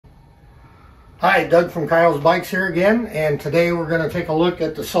Hi, Doug from Kyle's Bikes here again, and today we're going to take a look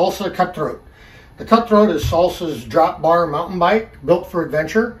at the Salsa Cutthroat. The Cutthroat is Salsa's drop bar mountain bike built for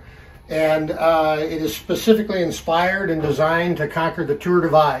adventure, and it is specifically inspired and designed to conquer the Tour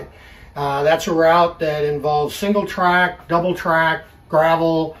Divide. That's a route that involves single track, double track,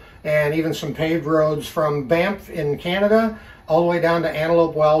 gravel, and even some paved roads from Banff in Canada all the way down to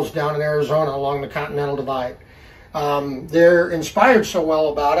Antelope Wells down in Arizona along the Continental Divide. They're inspired so well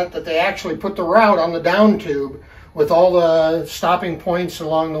about it that they actually put the route on the down tube with all the stopping points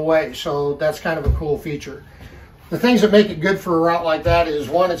along the way. So that's kind of a cool feature. The things that make it good for a route like that is,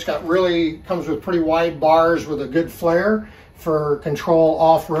 one, it's got comes with pretty wide bars with a good flare for control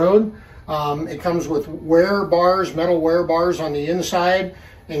off-road. It comes with wear bars, metal wear bars on the inside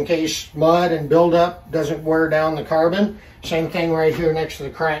in case mud and buildup doesn't wear down the carbon. Same thing right here next to the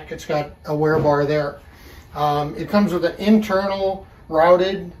crank. It's got a wear bar there. It comes with an internal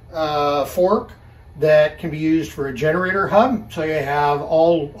routed fork that can be used for a generator hub, so you have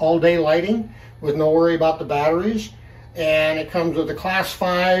all day lighting with no worry about the batteries. And it comes with a Class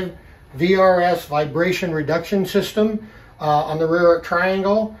 5 VRS vibration reduction system on the rear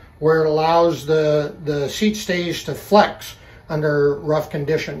triangle, where it allows the seat stays to flex under rough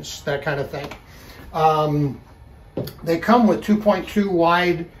conditions, that kind of thing. They come with 2.2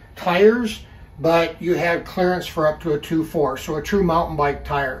 wide tires, but you have clearance for up to a 2.4, so a true mountain bike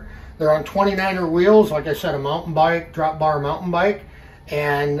tire. They're on 29er wheels, like I said, a mountain bike, drop bar mountain bike,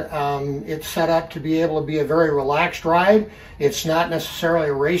 and it's set up to be able to be a very relaxed ride. It's not necessarily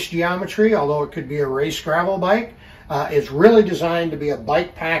a race geometry, although it could be a race gravel bike. It's really designed to be a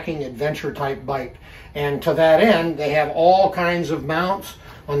bike packing adventure type bike, and to that end they have all kinds of mounts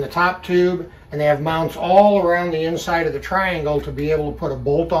on the top tube, and they have mounts all around the inside of the triangle to be able to put a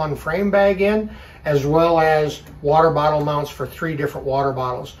bolt-on frame bag in, as well as water bottle mounts for 3 different water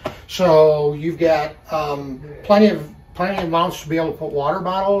bottles. So you've got plenty of mounts to be able to put water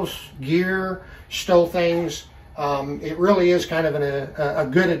bottles, gear, stow things. It really is kind of a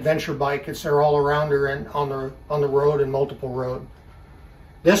good adventure bike. It's there all around her and on the road and multiple road.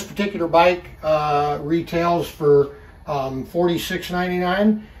 This particular bike retails for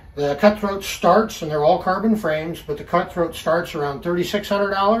 $46.99. The Cutthroat starts, and they're all carbon frames, but the Cutthroat starts around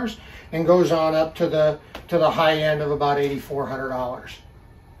 $3,600 and goes on up to the high end of about $8,400.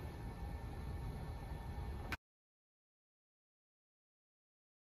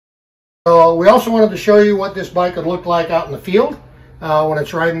 So we also wanted to show you what this bike would look like out in the field when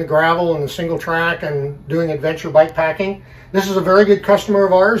it's riding the gravel and the single track and doing adventure bike packing. This is a very good customer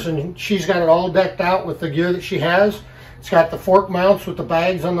of ours, and she's got it all decked out with the gear that she has. It's got the fork mounts with the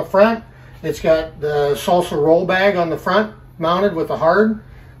bags on the front. It's got the Salsa roll bag on the front mounted with the hard.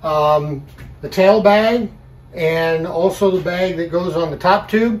 The tail bag, and also the bag that goes on the top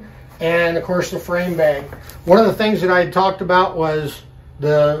tube, and of course the frame bag. One of the things that I had talked about was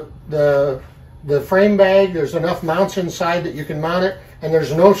the frame bag. There's enough mounts inside that you can mount it, and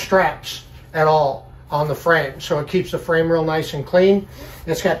there's no straps at all on the frame, so it keeps the frame real nice and clean.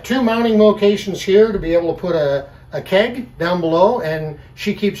 It's got 2 mounting locations here to be able to put a keg down below, and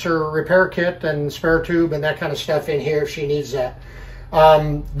she keeps her repair kit and spare tube and that kind of stuff in here if she needs that.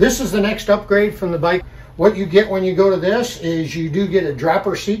 This is the next upgrade from the bike. What you get when you go to this is you do get a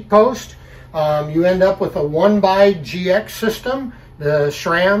dropper seat post. You end up with a 1x-GX system, the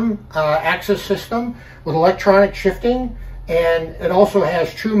SRAM axis system with electronic shifting, and it also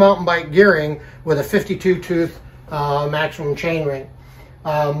has true mountain bike gearing with a 52-tooth maximum chainring.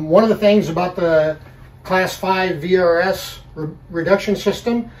 One of the things about the Class 5 VRS reduction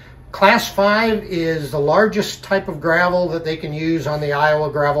system, Class 5 is the largest type of gravel that they can use on the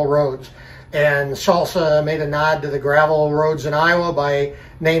Iowa gravel roads. And Salsa made a nod to the gravel roads in Iowa by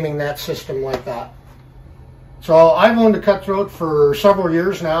naming that system like that. So I've owned a Cutthroat for several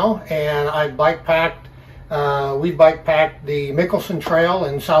years now, and I've bike packed, we've bike packed the Mickelson Trail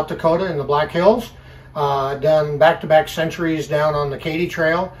in South Dakota in the Black Hills, done back-to-back centuries down on the Katy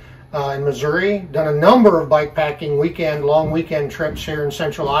Trail in Missouri, done a number of bike packing long weekend trips here in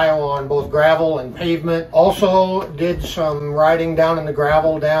central Iowa on both gravel and pavement. Also did some riding down in the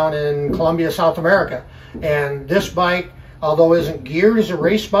gravel down in Colombia, South America. And this bike, although isn't geared as a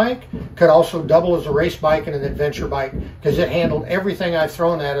race bike, could also double as a race bike and an adventure bike, because it handled everything I've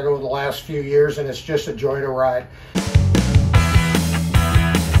thrown at it over the last few years, and it's just a joy to ride.